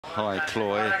High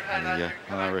Cloy, the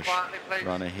Irish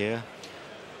runner here.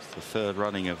 It's the third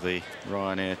running of the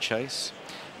Ryanair chase.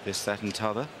 This, that and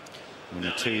t'other.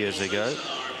 Winner 2 years ago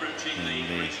in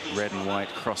the red and white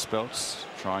cross belts.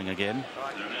 Trying again.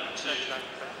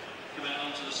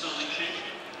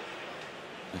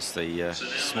 It's the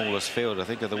smallest field, I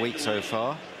think, of the week so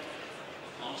far.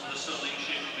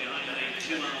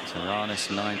 Taranis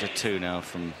 9-2 now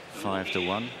from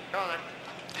 5-1.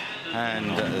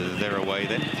 And they're away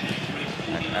then.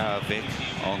 And our Vic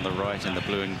on the right in the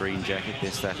blue and green jacket.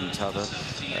 This, that and t'other.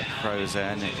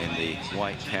 Crozan in the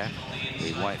white cap.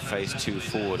 The white face 2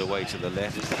 forward away to the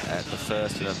left at the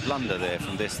first, and a blunder there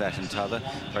from This, That and T'other.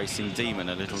 Racing Demon,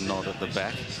 a little nod at the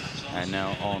back. And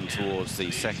now on towards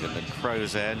the second. And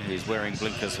Crozan, who's wearing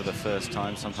blinkers for the first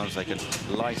time. Sometimes they can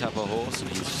light up a horse, and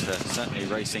he's certainly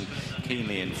racing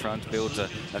keenly in front. Builds a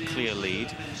clear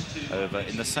lead over,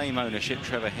 in the same ownership,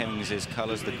 Trevor Hemmings'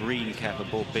 colours. The green cap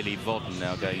aboard Billyvoddan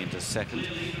now going into second.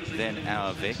 Then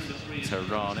Our Vic,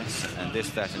 Taranis, and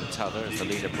This, That and T'other as the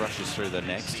leader brushes through the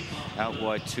next. Out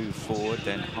wide 2 forward,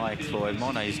 then High Cloy.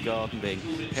 Monet's Garden being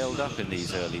held up in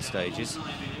these early stages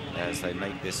as they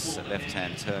make this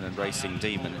left-hand turn, and Racing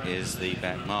Demon is the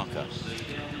back marker.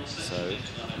 So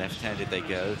left-handed they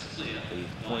go.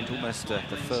 The point, almost the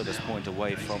furthest point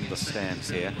away from the stands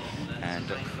here. And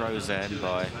Crozan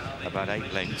by about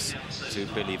 8 lengths to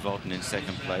Billyvoddan in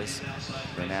second place.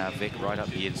 Then Our Vic right up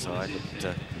the inside, but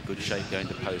in good shape going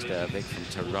to post Our Vic from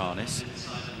Taranis.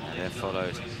 And they're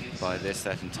followed by This,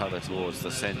 That and T'other towards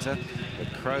the centre. But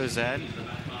Crozan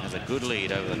has a good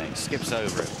lead over the next, skips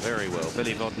over it very well.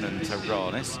 Billyvoddan and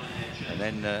Taranis. And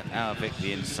then Our Vic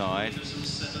the inside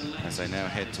as they now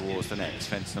head towards the next.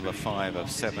 Fence number 5 of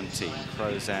 17.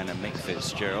 Crozan and Mick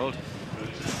Fitzgerald.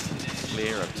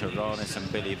 Clear of Taranis and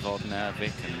Billyvoddan, Our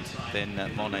Vic, and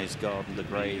then Monet's Garden, the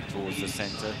grey, towards the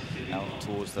centre. Out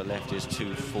towards the left is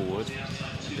 2 forward.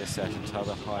 And This, That and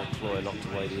T'other. High Cloy locked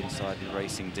away the inside, and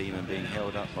Racing Demon being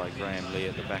held up by Graham Lee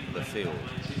at the back of the field.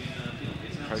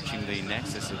 Approaching the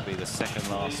next, this would be the second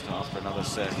last after another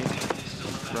circuit.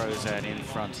 Crozan in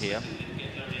front here.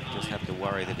 Just have to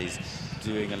worry that he's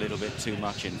doing a little bit too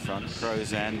much in front.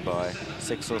 Crozan by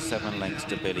 6 or 7 lengths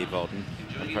to Billyvoddan,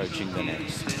 approaching the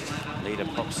next. Leader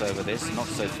pops over this, not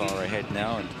so far ahead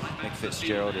now, and Mick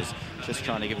Fitzgerald is just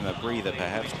trying to give him a breather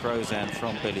perhaps. Crozan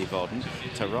from Billyvoddan.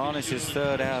 Taranis is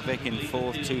third, Our Vic in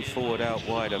fourth, 2 forward out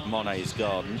wide of Monet's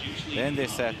Garden. Then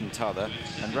This, That and T'other,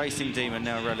 and Racing Demon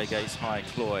now relegates High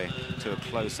Cloy to a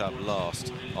close-up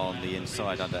last on the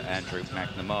inside under Andrew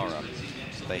McNamara.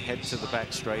 So they head to the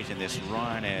back straight in this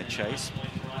Ryanair chase.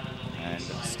 And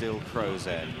still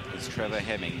Crozan. It's Trevor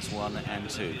Hemmings, 1 and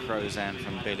 2. Crozan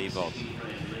from Billyvoddan.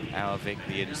 Our Vic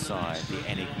the inside, the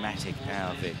enigmatic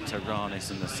Our Vic.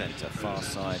 Taranis in the centre, far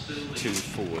side 2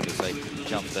 forward as they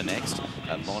jump the next.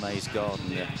 Monet's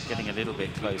Garden getting a little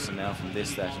bit closer now from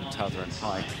This, That and T'other and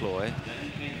High Cloy.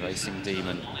 Racing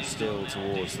Demon still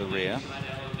towards the rear.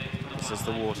 This is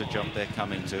the water jump they're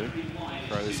coming to.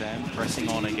 Crozan pressing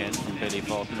on again from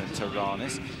Billyvoddan and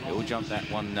Taranis. They all jump that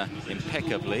one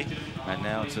impeccably. And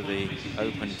now to the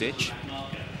open ditch.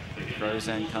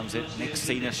 Crozan comes in. Nick's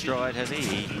seen a stride, has he?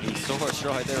 He saw a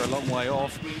stride there a long way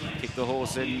off. Kicked the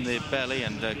horse in the belly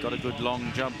and got a good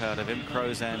long jump out of him.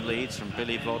 Crozan leads from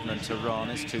Billyvoddan and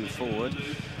Taranis, 2 forward.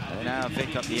 And Our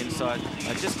Vic up the inside.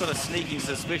 I've just got a sneaking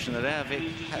suspicion that Our Vic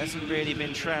hasn't really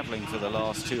been travelling for the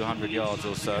last 200 yards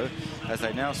or so, as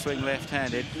they now swing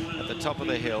left-handed at the top of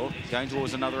the hill, going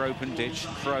towards another open ditch.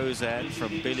 Crozan from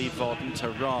Billyvoddan,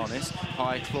 Taranis.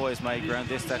 High Cloy's made ground,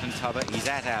 This, That and T'other. He's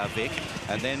at Our Vic.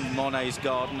 And then Monet's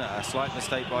Garden, a slight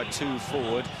mistake by 2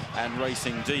 forward, and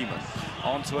Racing Demon.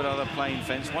 Onto another plain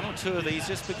fence. 1 or 2 of these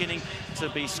just beginning to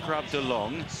be scrubbed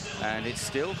along, and it's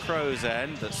still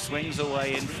Crozan that swings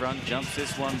away in front, jumps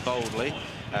this one boldly.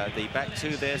 The back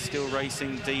 2 there still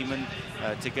Racing Demon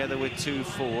together with 2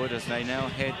 forward as they now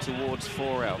head towards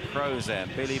 4 out. Crozan,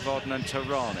 Billyvoddan and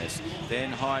Taranis.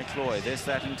 Then High Cloy, This,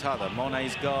 That and T'other.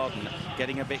 Monet's Garden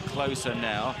getting a bit closer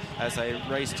now as they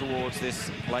race towards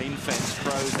this plain fence.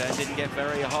 Crozan didn't get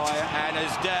very high and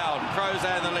is down.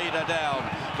 Crozan the leader down.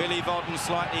 Billyvoddan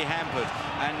slightly hampered.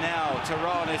 And now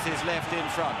Taranis is left in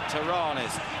front.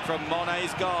 Taranis from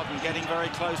Monet's Garden getting very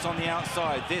close on the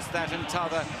outside. This, That and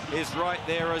T'other is right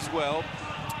there as well.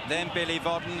 then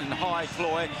Billyvoddan and High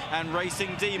Cloy, and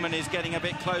Racing Demon is getting a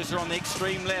bit closer on the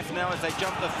extreme left now as they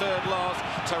jump the third last.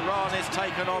 Taranis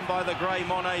taken on by the grey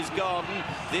Monet's Garden.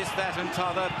 This, that and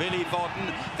t'other,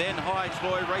 Billyvoddan, then High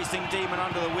Cloy, Racing Demon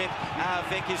under the whip. Our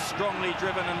Vic is strongly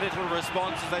driven and little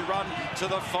response as they run to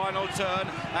the final turn,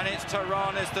 and it's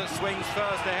Taranis that swings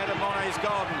first ahead of Monet's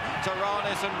Garden.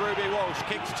 Taranis and Ruby Walsh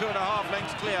kicks 2.5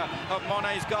 lengths clear of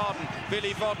Monet's Garden.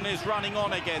 Billyvoddan is running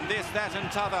on again. This, that and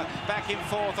t'other, back and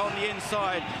forth on the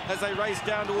inside as they race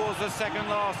down towards the second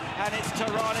last, and it's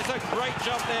Taranis. A great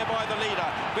jump there by the leader.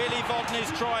 Billyvoddan is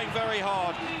trying very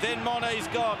hard. Then Monet's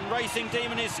Garden. Racing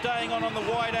Demon is staying on the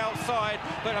wide outside,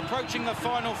 but approaching the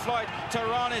final flight.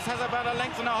 Taranis has about 1.5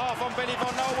 lengths on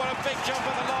Billyvoddan. Oh, what a big jump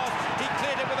at the last. He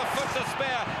cleared it with a foot to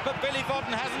spare, but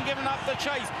Billyvoddan hasn't given up the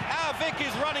chase. Our Vic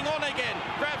is running on again.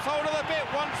 Grabs hold of the bit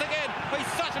once again. He's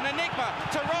such an enigma.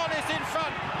 Taranis in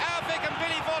front. Our Vic and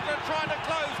Billyvoddan are trying to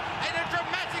close in a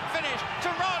dramatic finish.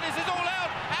 Taranis is all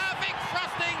out. Our Vic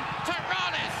thrusting.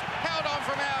 Taranis held on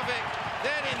from Our Vic.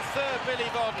 Then in third,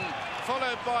 Billyvoddan,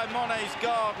 followed by Monet's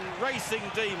Garden, Racing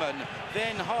Demon,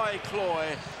 then High Cloy,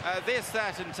 this,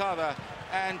 that and t'other,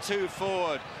 and 2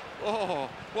 forward. Oh,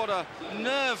 what a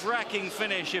nerve-wracking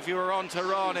finish if you were on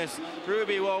Taranis.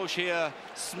 Ruby Walsh here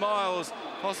smiles,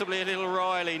 possibly a little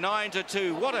wryly.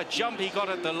 9-2. What a jump he got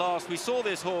at the last. We saw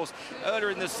this horse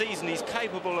earlier in the season. He's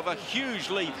capable of a huge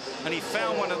leap, and he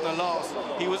found one at the last.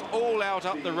 He was all out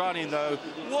up the running, though.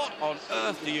 What on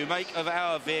earth do you make of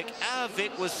Our Vic? Our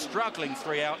Vic was struggling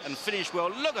 3 out and finished well.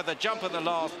 Look at the jump at the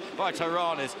last by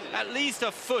Taranis. At least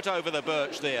a foot over the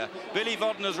birch there.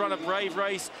 Billyvoddan has run a brave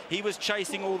race. He was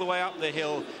chasing all the way up the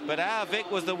hill, but Our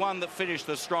Vic was the one that finished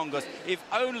the strongest. If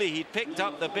only he'd picked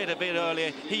up the bit a bit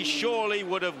earlier, he surely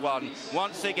would have won.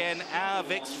 Once again, Our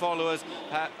Vic's followers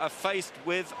are faced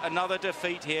with another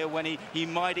defeat here when he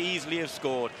might easily have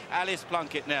scored. Alice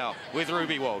Plunkett now with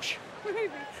Ruby Walsh.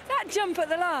 That jump at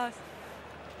the last.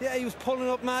 Yeah, he was pulling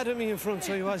up mad at me in front,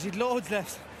 so he was. He'd loads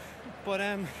left. But,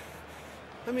 I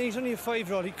mean, he's only a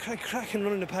 5-year-old. He's cracking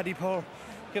running the Paddy Power,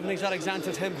 giving his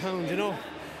Alexander 10 pounds, you know.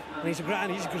 And he's a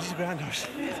grand horse.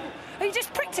 He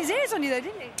just pricked his ears on you though,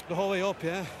 didn't he? The whole way up,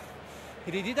 yeah.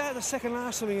 He did that the second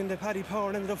last swing in the Paddy Power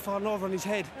and ended up falling over on his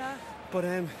head. Yeah. But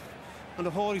on the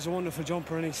whole, he's a wonderful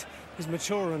jumper, and he's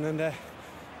maturing, and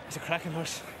he's a cracking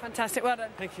horse. Fantastic, well done.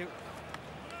 Thank you.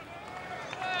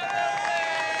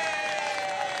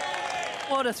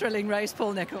 What a thrilling race,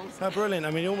 Paul Nicholls. Brilliant.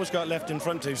 I mean, he almost got left in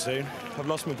front too soon. I've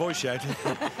lost my voice shouting.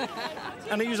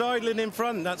 And he was idling in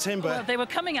front, that's him. But well, they were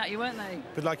coming at you, weren't they?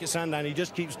 But like at Sandown, he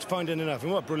just keeps finding enough.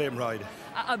 And what a brilliant ride.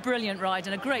 A brilliant ride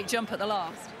and a great jump at the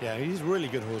last. Yeah, he's a really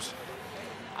good horse.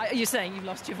 You're saying you've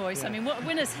lost your voice. Yeah. I mean, what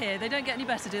winners here, they don't get any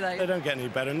better, do they? They don't get any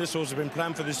better. And this horse has been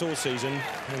planned for this all season.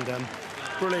 And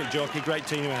brilliant jockey, great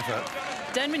team effort.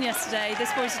 Denman yesterday,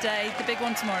 this boy today, the big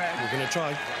one tomorrow. We're going to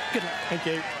try. Good luck. Thank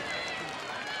you.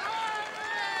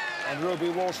 And Ruby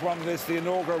Walsh won this, the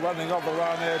inaugural running of the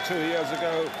Ryanair 2 years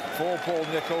ago for Paul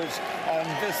Nicholls on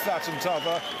this, that and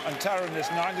t'other. And Taranis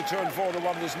 9-2 and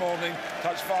 4-1 this morning,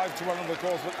 touched 5-1 on the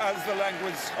course. But as the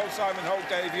language Simon Holt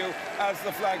gave you, as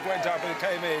the flag went up, it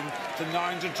came in to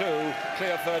 9-2,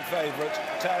 clear third favourite,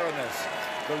 Taranis.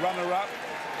 The runner-up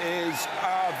is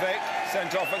Our Vic,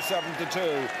 sent off at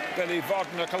 7-2.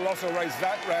 Billyvoddan, a colossal race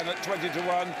that ran at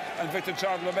 20-1, and Victor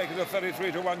Chandler making a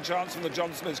 33-1 chance from the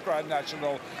John Smith's Grand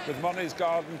National. With Monet's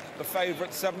Garden, the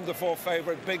favourite, 7-4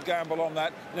 favourite, big gamble on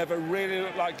that. Never really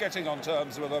looked like getting on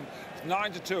terms with them.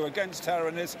 9-2 against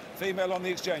Taranis, female on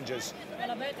the exchanges. Well,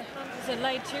 I bet the hunters had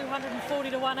laid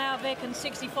 240-1 Our Vic and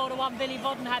 64-1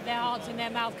 Billyvoddan had their hearts in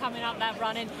their mouth coming up that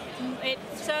running. It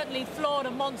certainly floored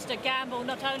a monster gamble,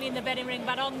 not only in the betting ring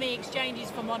but on the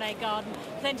exchanges for Monet's Garden.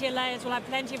 Plenty of layers will have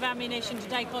plenty of ammunition to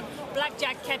take on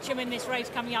Blackjack Ketchum in this race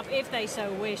coming up if they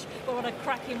so wish. But what a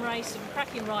cracking race and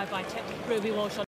cracking ride by Ruby Walsh.